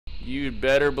You'd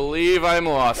better believe I'm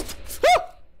lost.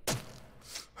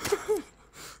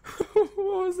 What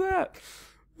was that?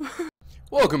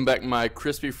 Welcome back, my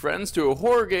crispy friends, to a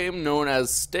horror game known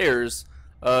as Stairs.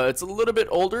 It's a little bit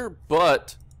older,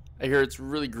 but I hear it's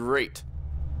really great.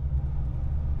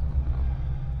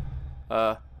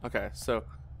 Okay, so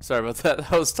sorry about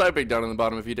that. I was typing down on the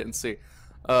bottom if you didn't see.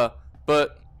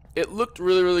 But it looked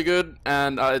really, really good,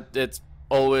 and it's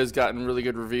always gotten really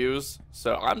good reviews.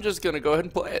 So I'm just gonna go ahead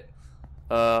and play it.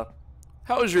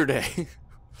 How was your day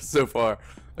so far?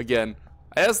 Again,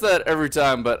 I ask that every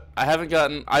time, but I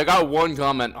got one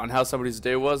comment on how somebody's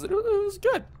day was. It was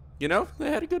good. You know,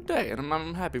 they had a good day, and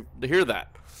I'm happy to hear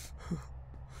that.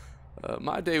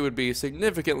 My day would be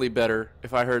significantly better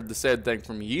if I heard the said thing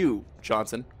from you,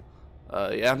 Johnson.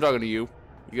 Yeah, I'm talking to you.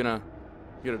 You gonna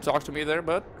talk to me there,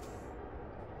 bud?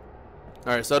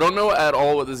 All right, so I don't know at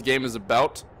all what this game is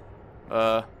about.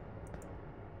 I'm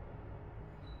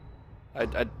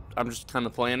just kind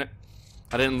of playing it.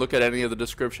 I didn't look at any of the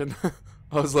description.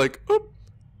 I was like, oop,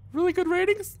 really good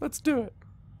ratings? Let's do it.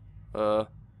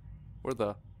 Where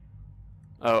the...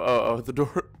 Oh, the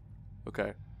door.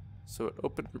 Okay. So it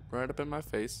opened right up in my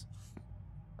face.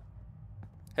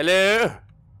 Hello?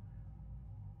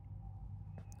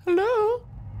 Hello?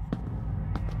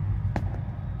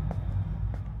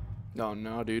 Oh,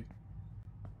 no, dude.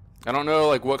 I don't know,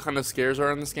 like, what kind of scares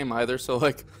are in this game either, so,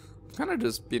 like, I'm kind of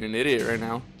just being an idiot right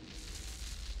now.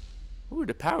 Ooh,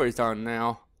 the power's on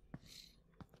now.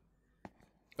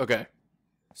 Okay.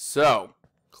 So,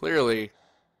 clearly,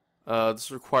 this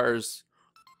requires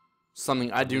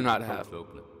something I do not have.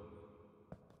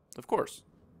 Of course.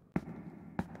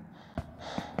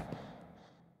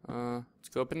 Let's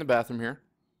go up in the bathroom here.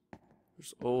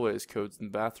 There's always codes in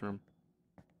the bathroom.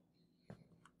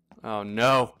 Oh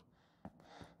no.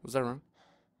 Was that wrong?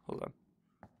 Hold on.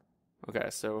 Okay,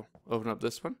 so open up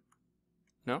this one.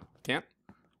 No? Can't?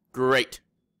 Great.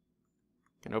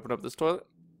 Can I open up this toilet?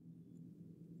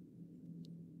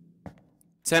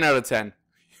 10 out of 10.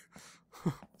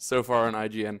 So far on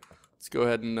IGN. Let's go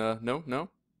ahead and, no.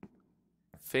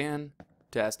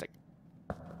 Fantastic.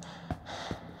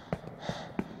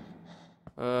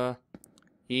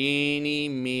 Eeny,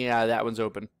 me, that one's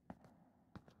open.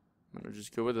 I'm gonna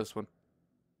just go with this one.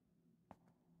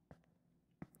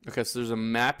 Okay, so there's a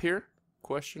map here?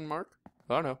 Question mark?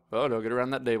 Oh no, get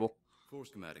around that table. Floor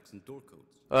schematics and door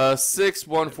codes.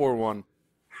 6141.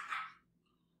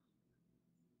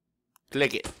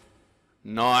 Click it.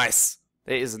 Nice.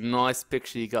 That is a nice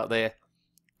picture you got there.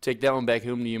 Take that one back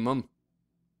home to your mum.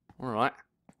 Alright.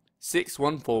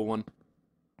 6141.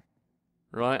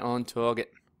 Right on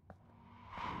target.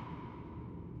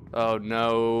 Oh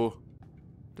no.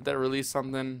 Did that release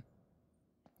something?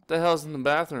 What the hell's in the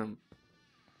bathroom?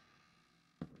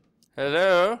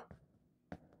 Hello?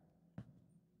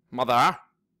 Mother?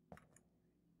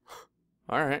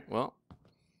 Alright, well.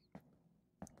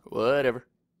 Whatever.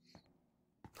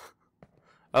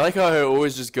 I like how I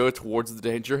always just go towards the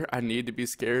danger. I need to be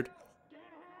scared.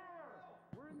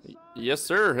 Yes,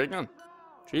 sir. Hang on.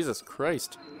 Jesus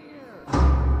Christ.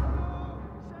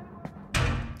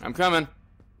 I'm coming.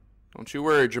 Don't you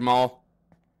worry, Jamal.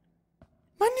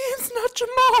 My name's not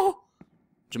Jamal.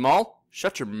 Jamal,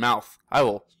 shut your mouth. I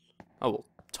will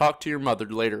talk to your mother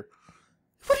later.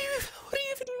 What do you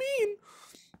even mean?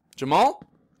 Jamal,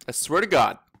 I swear to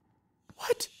God.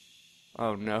 What?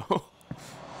 Oh no.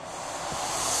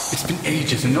 It's been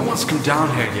ages and no one's come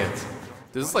down here yet.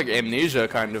 This is like Amnesia,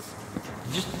 kind of.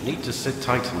 You just need to sit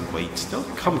tight and wait. They'll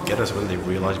come get us when they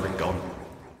realize we're gone.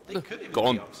 They could even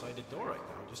Gone. be outside the door right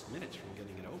now, just minutes from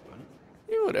getting it open.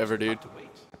 You whatever, dude. To wait.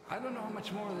 I don't know how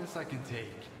much more of this I can take.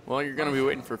 Well, you're gonna be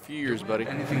waiting for a few years, buddy.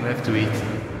 Anything left to eat?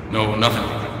 No, nothing.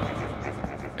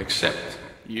 Except.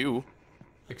 You?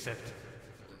 Except.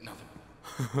 Nothing.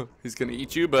 He's gonna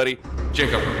eat you, buddy.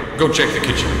 Jacob, go check the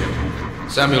kitchen.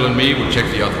 Samuel and me will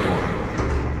check the other door.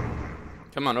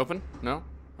 Come on, open? No?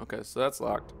 Okay, so that's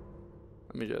locked.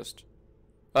 Let me just...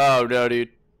 Oh, no, dude.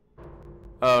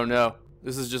 Oh, no.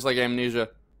 This is just like Amnesia.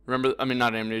 Remember, I mean,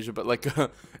 not Amnesia, but like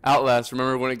Outlast.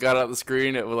 Remember when it got out the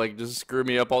screen, it would like just screw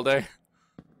me up all day?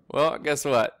 Well, guess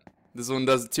what? This one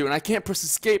does it too. And I can't press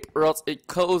escape or else it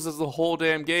closes the whole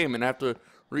damn game and I have to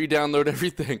re-download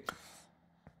everything. I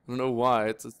don't know why.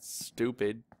 It's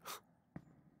stupid.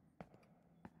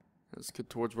 Let's get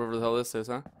towards wherever the hell this is,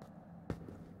 huh?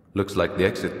 Looks like the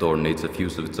exit door needs a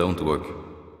fuse of its own to work.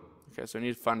 Okay, so I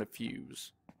need to find a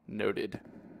fuse. Noted.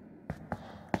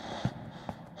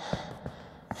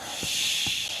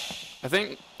 I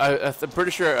think I'm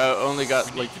pretty sure I only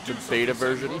got like the beta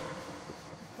version.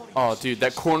 Oh, dude,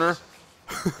 that corner.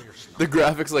 The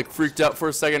graphics like freaked out for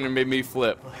a second and made me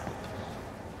flip.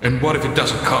 And what if it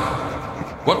doesn't come?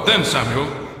 What then, Samuel?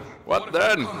 What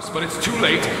then? But it's too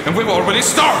late, and we've already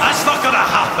started! That's not gonna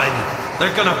happen!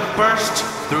 They're gonna burst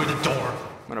through the door.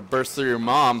 I'm gonna burst through your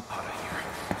mom.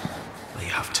 They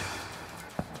have to.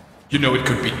 You know it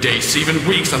could be days, even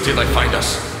weeks until they find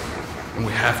us. And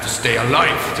we have to stay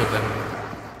alive till then.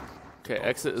 Okay,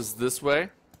 exit is this way.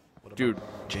 Dude.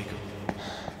 Jacob.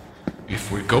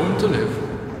 If we're going to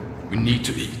live, we need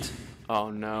to eat. Oh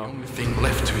The no. only thing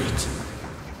left to eat.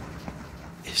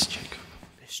 Is Jacob.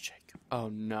 It's Jacob. Oh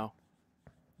no.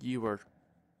 You are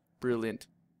brilliant,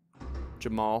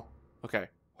 Jamal. Okay,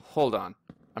 hold on.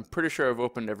 I'm pretty sure I've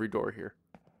opened every door here.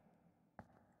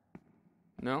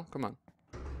 No? Come on.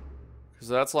 Because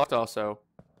that's locked also.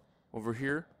 Over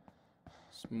here,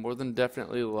 it's more than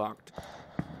definitely locked.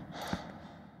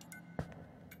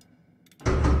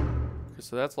 Okay,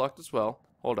 so that's locked as well.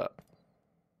 Hold up.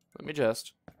 Let me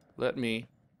just.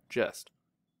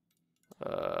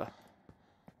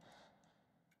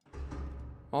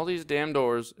 All these damn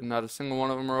doors and not a single one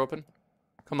of them are open?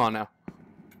 Come on now.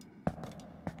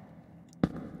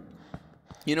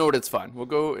 You know what, it's fine. We'll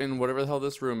go in whatever the hell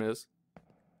this room is.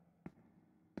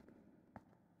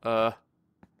 What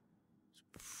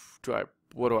do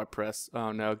I press?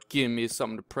 Oh no, give me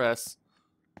something to press.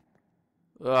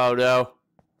 Oh no.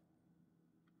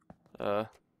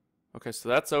 Okay, so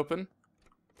that's open.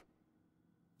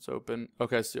 It's open.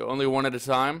 Okay, so only one at a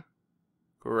time?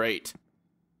 Great.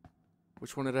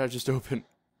 Which one did I just open?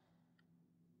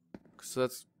 So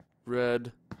that's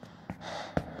red.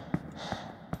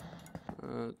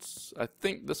 It's, I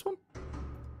think this one?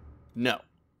 No.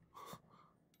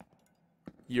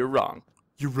 You're wrong.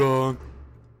 You're wrong.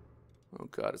 Oh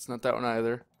god, it's not that one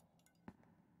either.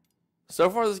 So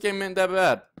far this game ain't that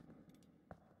bad.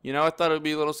 You know, I thought it would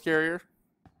be a little scarier.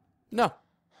 No.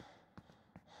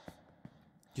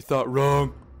 You thought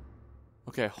wrong.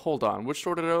 Okay, hold on. Which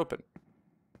door did I open?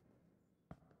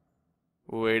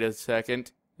 Wait a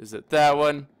second. Is it that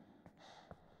one?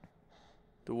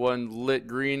 The one lit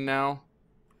green now?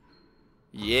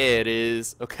 Yeah, it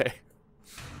is. Okay.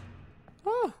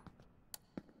 Oh.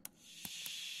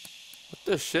 What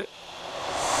the shit?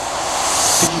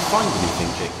 Did you find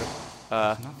anything, Jacob?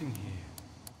 Nothing here.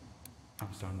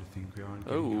 I'm starting to think we aren't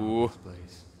getting out of this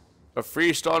place. A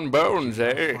feast on bones,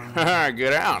 eh?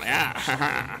 Get out,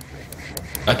 yeah.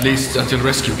 At least until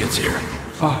rescue gets here.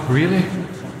 Oh, really?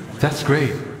 That's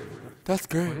great. That's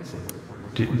great.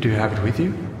 Do you have it with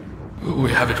you?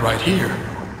 We have it right here.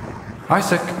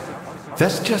 Isaac,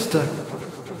 that's just a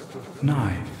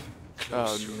knife.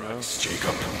 Oh no.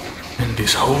 Jacob. And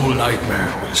this whole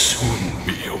nightmare will soon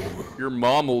be over. Your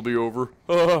mom will be over.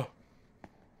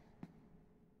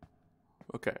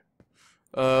 Okay.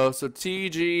 So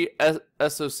TG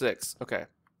SO6. Okay.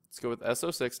 Let's go with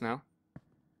SO6 now.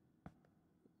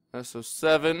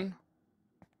 SO7.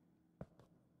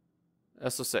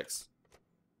 SO6.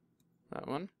 That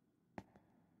one.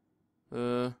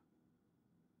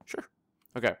 Sure.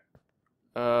 Okay.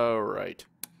 Alright.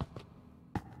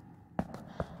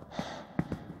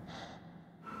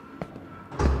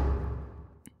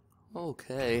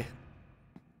 Okay.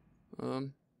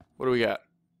 What do we got?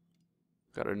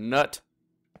 Got a nut.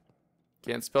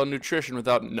 Can't spell nutrition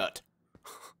without nut.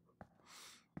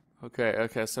 Okay,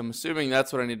 so I'm assuming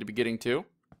that's what I need to be getting to.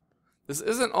 This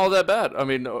isn't all that bad. I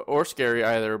mean, or scary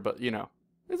either, but you know,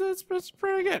 it's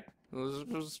pretty good.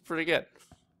 It's pretty good.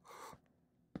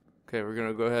 Okay, we're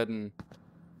gonna go ahead and...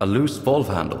 A loose valve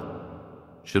handle.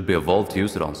 Should be a valve to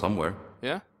use it on somewhere.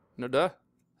 Yeah, no duh.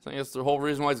 I think that's the whole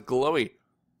reason why it's glowy.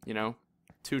 You know,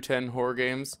 210 horror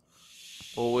games.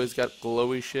 Always got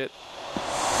glowy shit.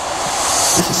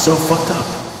 This is so fucked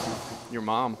up. Your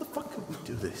mom. The fuck could we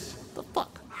do this? The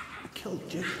fuck? We killed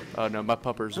Jacob. Oh no, my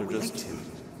puppers are We just liked him.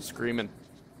 screaming.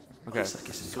 Okay, Isaac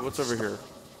isn't so what's gonna over here?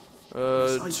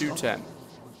 Besides 210.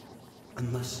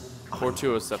 Unless Or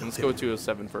 207. Let's go with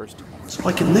 207 first. so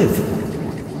I can live.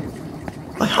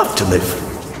 I have to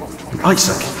live. And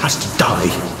Isaac has to die.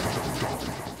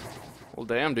 Well,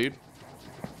 damn, dude.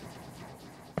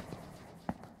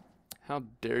 How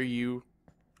dare you?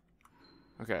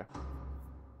 Okay.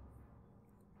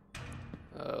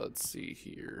 Let's see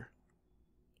here.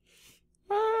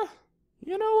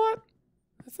 You know what?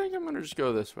 I think I'm gonna just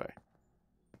go this way.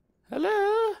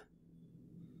 Hello?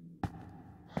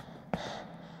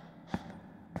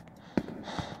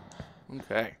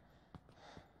 Okay.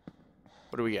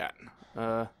 What do we got?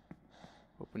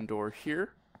 Open door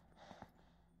here.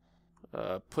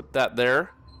 Put that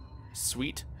there.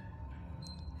 Sweet.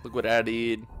 Look what I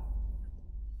did.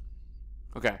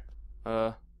 Okay.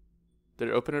 Did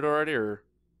it open it already, or?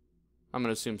 I'm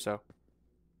gonna assume so.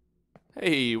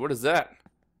 Hey, what is that?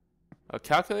 A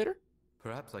calculator?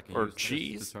 Perhaps I can Or use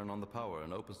cheese? this to turn on the power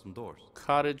and open some doors.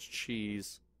 Cottage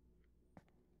cheese.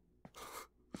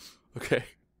 Okay.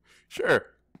 Sure.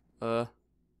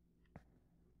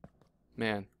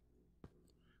 Man.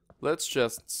 Let's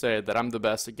just say that I'm the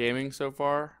best at gaming so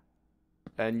far,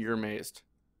 and you're amazed.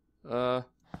 It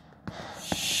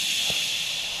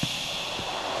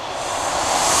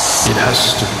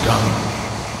has to be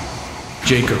done.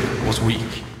 Jacob was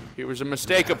weak. He was a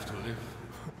mistake. To live,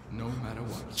 no matter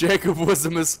what. Jacob was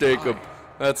a mistake.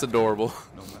 That's adorable.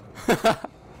 No matter what.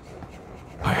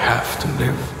 I have to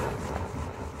live.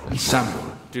 And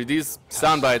Samuel. Dude, these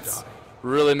sound bites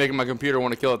really making my computer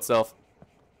want to kill itself.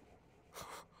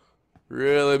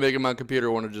 Really making my computer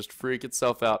want to just freak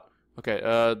itself out. Okay,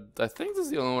 I think this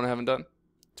is the only one I haven't done.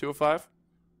 205?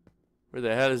 Where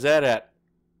the hell is that at?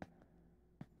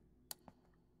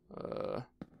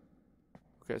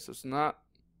 Okay, so it's not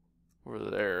over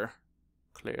there,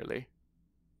 clearly.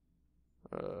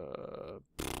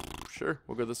 Sure,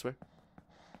 we'll go this way.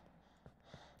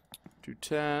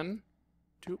 210,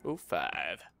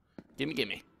 205.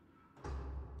 Gimme.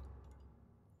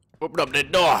 Open up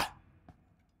that door.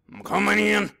 I'm coming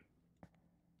in.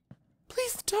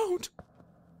 Please don't.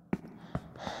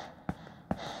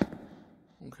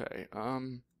 Okay, oh,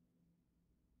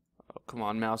 come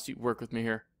on, mouse, you work with me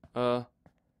here.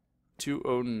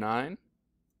 209.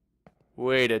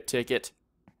 Wait a ticket.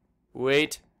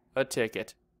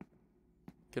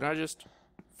 Can I just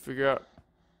figure out?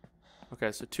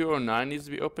 Okay, so 209 needs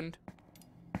to be opened.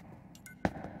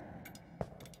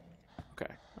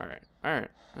 Okay,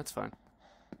 alright, that's fine.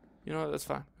 You know what, that's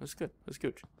fine. That's good.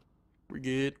 We're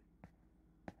good.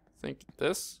 Think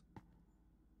this.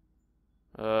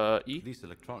 E? These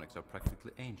electronics are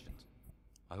practically ancient.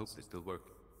 I hope they still work.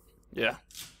 Yeah.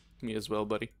 Me as well,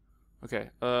 buddy.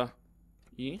 Okay,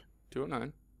 E?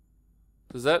 209.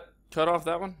 Does that cut off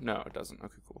that one? No, it doesn't.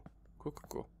 Okay, cool.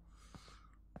 Cool.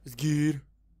 It's good.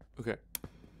 Okay.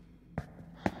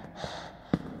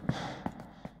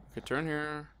 Okay, turn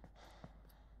here.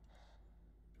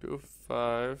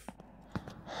 205.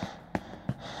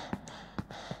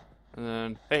 And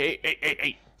then,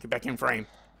 hey, get back in frame.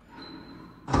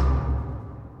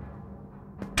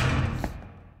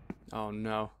 Oh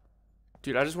no.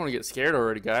 Dude, I just want to get scared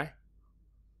already, guy.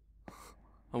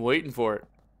 I'm waiting for it.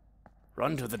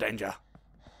 Run to the danger.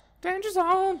 Danger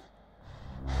zone.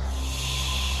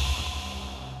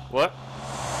 What?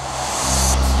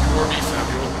 You or me,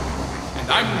 Samuel.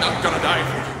 And I'm not gonna die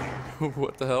for you.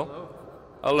 What the hell?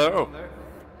 Hello.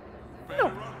 Better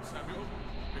run, Samuel,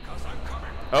 because I'm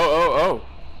coming. Oh,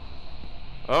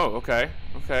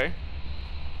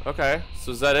 okay.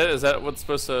 So is that it? Is that what's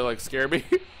supposed to, like, scare me?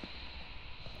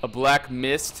 A black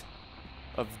mist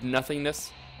of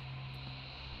nothingness?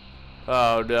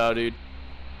 Oh, no, dude.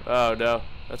 Oh, no.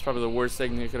 That's probably the worst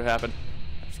thing that could have happened.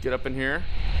 Just get up in here.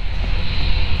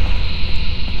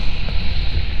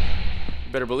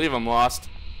 You better believe I'm lost.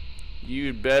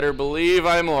 You'd better believe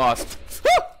I'm lost.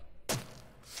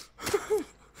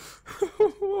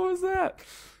 What was that?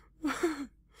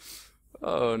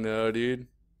 Oh no, dude.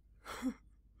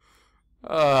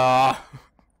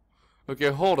 Okay,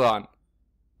 hold on.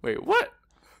 Wait, what?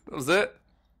 That was it?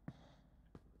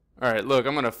 Alright, look,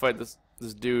 I'm gonna fight this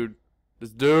dude.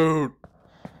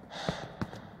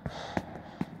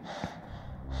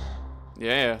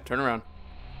 Yeah, turn around.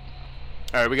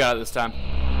 Alright, we got it this time.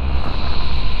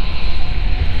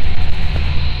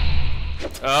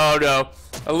 Oh no,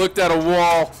 I looked at a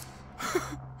wall.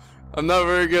 I'm not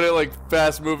very good at, like,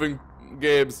 fast moving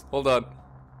games. Hold on.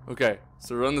 Okay,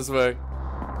 so run this way.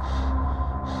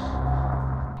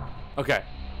 Okay,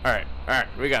 alright,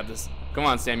 we got this. Come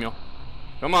on, Samuel.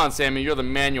 You're the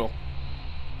manual.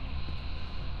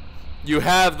 You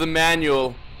have the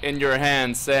manual in your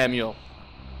hands, Samuel.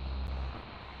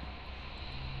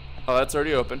 Oh, that's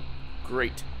already open.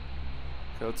 Great.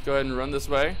 Okay, let's go ahead and run this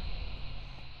way.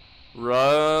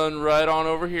 Run right on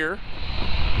over here.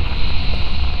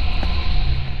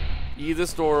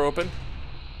 This door open.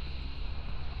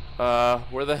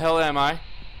 Where the hell am I?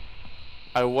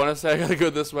 I want to say I gotta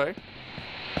go this way.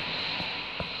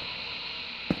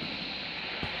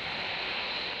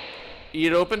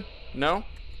 It open? No?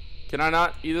 Can I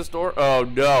not eat this door? Oh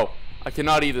no, I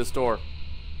cannot eat this door.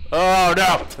 Oh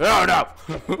no! Oh no!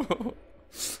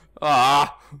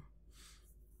 Ah.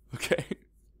 Okay.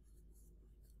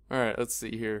 Alright, let's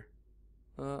see here.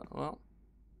 Well.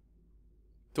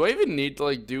 Do I even need to,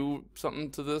 like, do something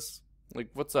to this? Like,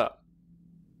 what's up?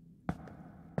 I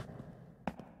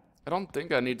don't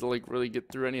think I need to, like, really get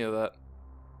through any of that.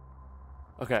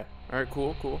 Okay. Alright,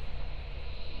 cool.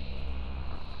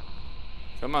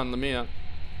 Come on, let me out.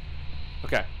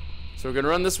 Okay, so we're gonna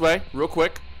run this way real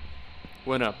quick.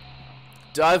 We're gonna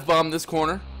dive bomb this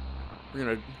corner. We're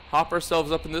gonna hop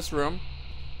ourselves up in this room.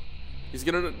 He's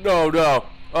gonna, no, no,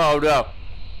 oh no.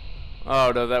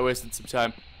 Oh no, that wasted some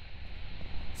time.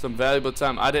 Some valuable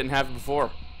time. I didn't have it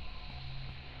before.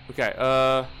 Okay,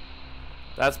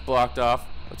 that's blocked off.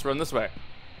 Let's run this way.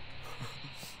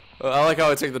 I like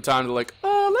how I take the time to like,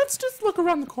 let's just look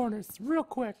around the corners real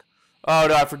quick. Oh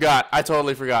no, I forgot. I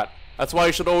totally forgot. That's why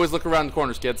you should always look around the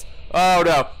corners, kids. Oh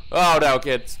no,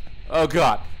 kids. Oh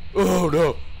god. Oh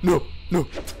no, no, no,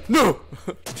 no.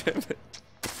 Damn it.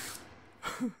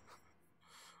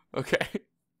 Okay.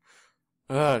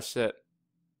 Oh shit.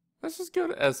 Let's just go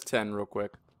to S10 real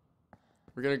quick.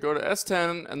 We're gonna go to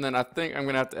S10, and then I think I'm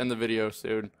gonna have to end the video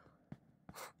soon.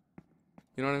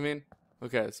 You know what I mean?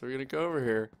 Okay, so we're gonna go over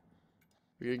here.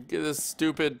 We're gonna get this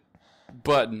stupid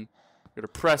button. We're gonna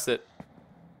press it.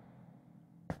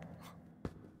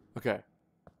 Okay.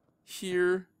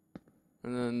 Here,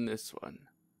 and then this one.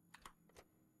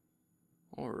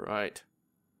 Alright.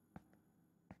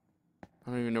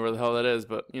 I don't even know where the hell that is,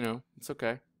 but, you know, it's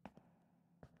okay.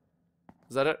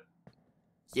 Is that it?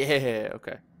 Yeah,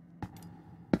 okay.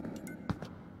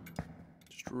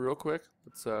 Just real quick,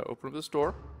 let's open up this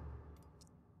door.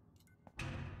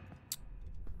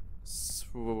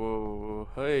 So,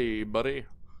 hey, buddy.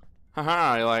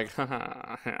 Haha, you're like,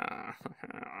 haha.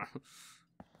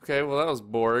 Okay, well, that was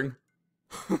boring.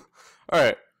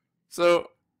 Alright, so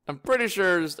I'm pretty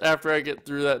sure just after I get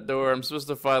through that door, I'm supposed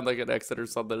to find like an exit or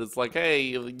something. It's like, hey,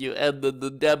 you end the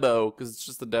demo, because it's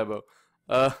just a demo.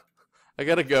 I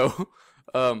gotta go.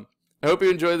 I hope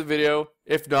you enjoyed the video.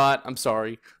 If not, I'm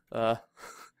sorry.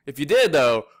 If you did,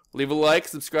 though, leave a like,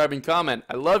 subscribe, and comment.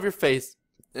 I love your face,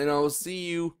 and I will see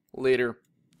you later.